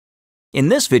In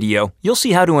this video, you'll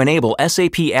see how to enable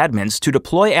SAP admins to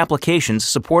deploy applications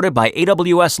supported by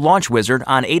AWS Launch Wizard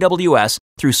on AWS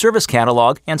through Service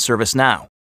Catalog and ServiceNow.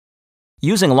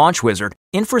 Using Launch Wizard,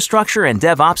 infrastructure and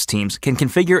DevOps teams can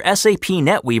configure SAP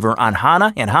NetWeaver on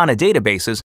HANA and HANA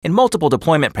databases in multiple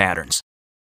deployment patterns.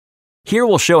 Here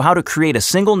we'll show how to create a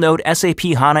single-node SAP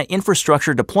HANA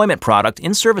infrastructure deployment product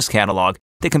in Service Catalog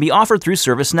that can be offered through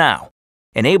ServiceNow,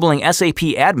 enabling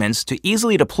SAP admins to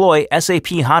easily deploy SAP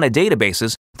HANA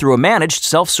databases through a managed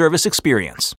self-service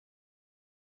experience.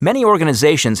 Many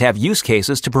organizations have use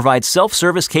cases to provide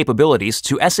self-service capabilities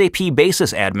to SAP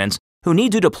basis admins who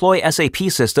need to deploy SAP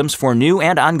systems for new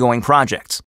and ongoing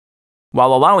projects.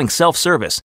 While allowing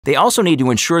self-service, they also need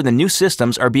to ensure the new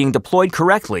systems are being deployed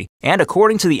correctly and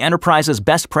according to the enterprise's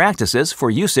best practices for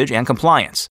usage and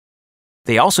compliance.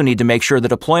 They also need to make sure the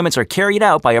deployments are carried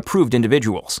out by approved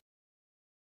individuals.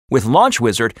 With Launch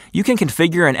Wizard, you can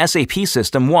configure an SAP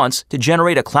system once to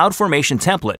generate a CloudFormation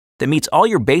template that meets all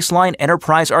your baseline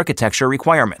enterprise architecture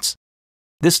requirements.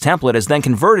 This template is then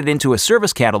converted into a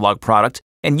Service Catalog product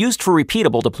and used for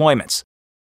repeatable deployments.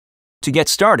 To get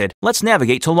started, let's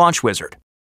navigate to Launch Wizard.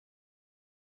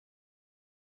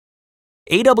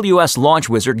 AWS Launch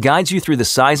Wizard guides you through the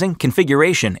sizing,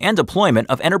 configuration, and deployment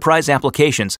of enterprise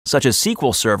applications such as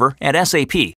SQL Server and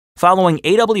SAP, following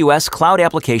AWS Cloud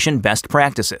Application best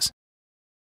practices.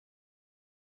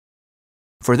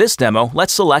 For this demo,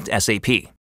 let's select SAP.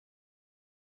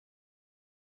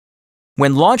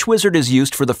 When Launch Wizard is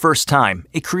used for the first time,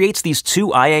 it creates these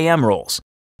two IAM roles,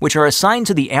 which are assigned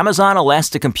to the Amazon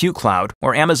Elastic Compute Cloud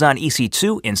or Amazon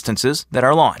EC2 instances that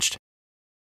are launched.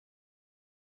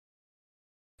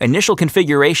 Initial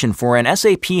configuration for an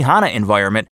SAP HANA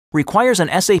environment requires an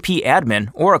SAP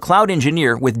admin or a cloud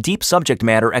engineer with deep subject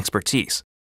matter expertise.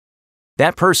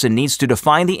 That person needs to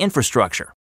define the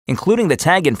infrastructure, including the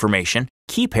tag information,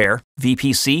 key pair,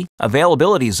 VPC,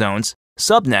 availability zones,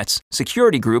 subnets,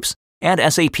 security groups, and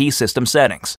SAP system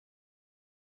settings.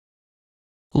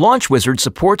 Launch Wizard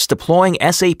supports deploying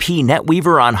SAP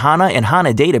NetWeaver on HANA and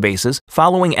HANA databases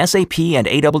following SAP and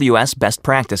AWS best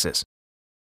practices.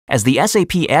 As the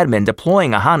SAP admin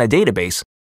deploying a HANA database,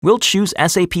 we'll choose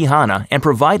SAP HANA and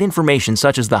provide information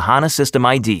such as the HANA System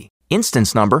ID,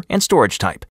 instance number, and storage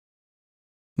type.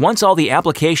 Once all the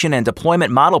application and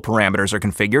deployment model parameters are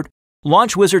configured,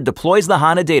 Launch Wizard deploys the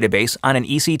HANA database on an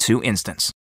EC2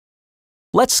 instance.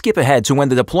 Let's skip ahead to when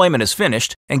the deployment is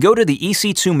finished and go to the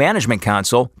EC2 Management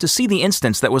Console to see the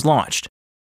instance that was launched.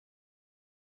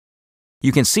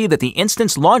 You can see that the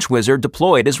instance Launch Wizard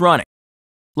deployed is running.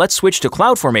 Let's switch to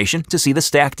CloudFormation to see the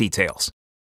stack details.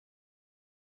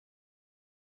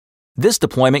 This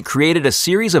deployment created a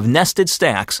series of nested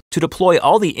stacks to deploy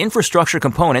all the infrastructure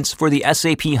components for the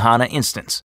SAP HANA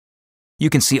instance. You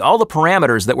can see all the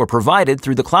parameters that were provided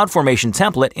through the CloudFormation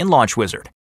template in Launch Wizard.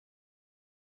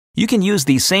 You can use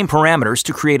these same parameters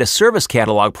to create a Service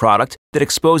Catalog product that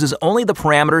exposes only the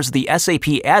parameters the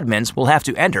SAP admins will have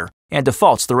to enter and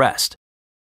defaults the rest.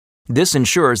 This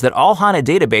ensures that all HANA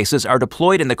databases are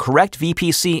deployed in the correct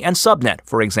VPC and subnet,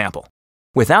 for example,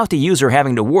 without the user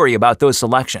having to worry about those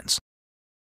selections.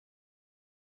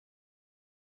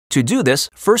 To do this,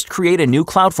 first create a new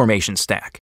CloudFormation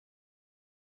stack.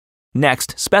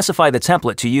 Next, specify the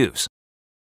template to use.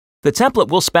 The template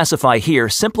we'll specify here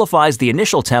simplifies the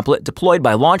initial template deployed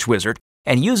by Launch Wizard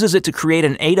and uses it to create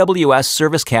an AWS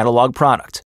Service Catalog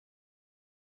product.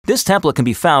 This template can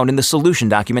be found in the solution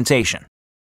documentation.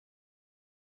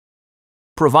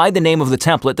 Provide the name of the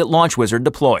template that Launch Wizard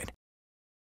deployed.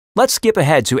 Let's skip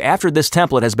ahead to after this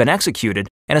template has been executed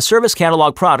and a Service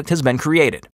Catalog product has been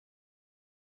created.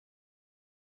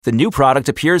 The new product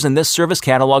appears in this Service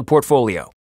Catalog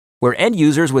portfolio, where end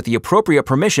users with the appropriate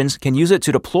permissions can use it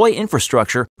to deploy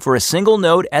infrastructure for a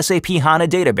single-node SAP HANA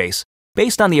database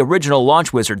based on the original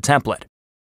Launch Wizard template.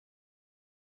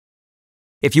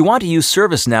 If you want to use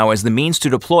ServiceNow as the means to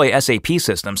deploy SAP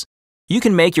systems, you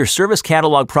can make your Service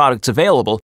Catalog products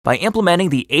available by implementing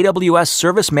the AWS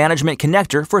Service Management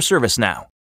Connector for ServiceNow.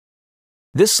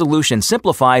 This solution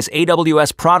simplifies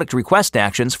AWS product request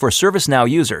actions for ServiceNow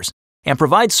users and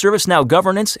provides ServiceNow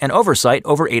governance and oversight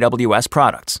over AWS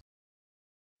products.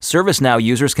 ServiceNow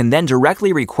users can then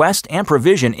directly request and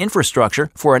provision infrastructure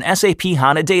for an SAP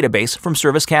HANA database from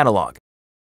Service Catalog.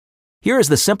 Here is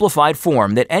the simplified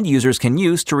form that end users can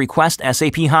use to request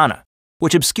SAP HANA,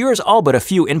 which obscures all but a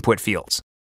few input fields.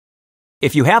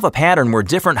 If you have a pattern where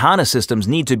different HANA systems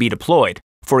need to be deployed,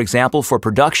 for example for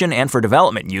production and for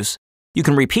development use, you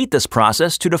can repeat this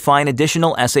process to define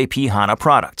additional SAP HANA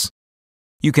products.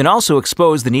 You can also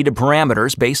expose the needed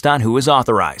parameters based on who is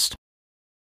authorized.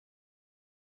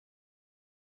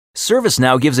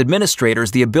 ServiceNow gives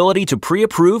administrators the ability to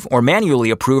pre-approve or manually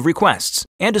approve requests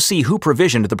and to see who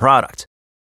provisioned the product.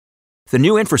 The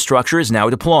new infrastructure is now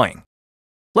deploying.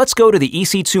 Let's go to the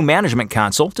EC2 Management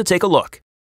Console to take a look.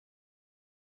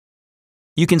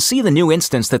 You can see the new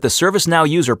instance that the ServiceNow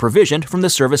user provisioned from the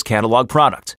Service Catalog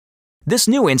product. This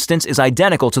new instance is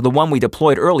identical to the one we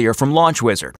deployed earlier from Launch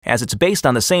Wizard, as it's based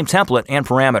on the same template and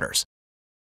parameters.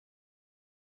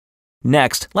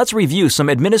 Next, let's review some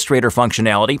administrator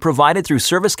functionality provided through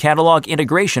Service Catalog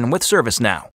integration with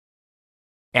ServiceNow.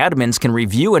 Admins can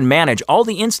review and manage all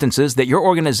the instances that your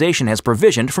organization has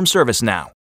provisioned from ServiceNow.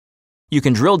 You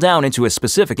can drill down into a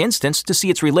specific instance to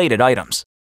see its related items.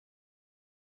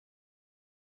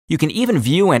 You can even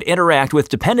view and interact with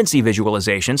dependency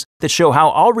visualizations that show how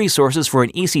all resources for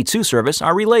an EC2 service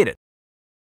are related.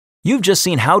 You've just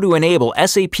seen how to enable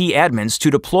SAP admins to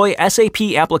deploy SAP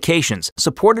applications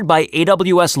supported by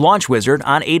AWS Launch Wizard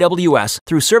on AWS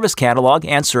through Service Catalog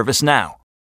and ServiceNow.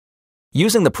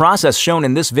 Using the process shown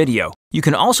in this video, you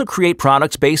can also create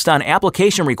products based on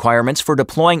application requirements for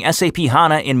deploying SAP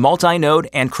HANA in multi-node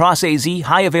and cross-AZ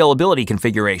high availability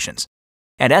configurations,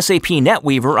 and SAP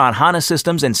NetWeaver on HANA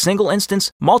systems in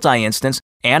single-instance, multi-instance,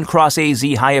 and cross-AZ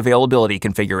high availability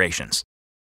configurations.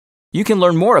 You can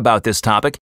learn more about this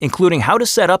topic, including how to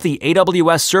set up the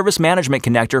AWS Service Management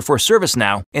Connector for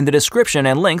ServiceNow in the description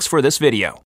and links for this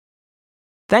video.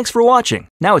 Thanks for watching.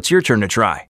 Now it's your turn to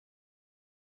try.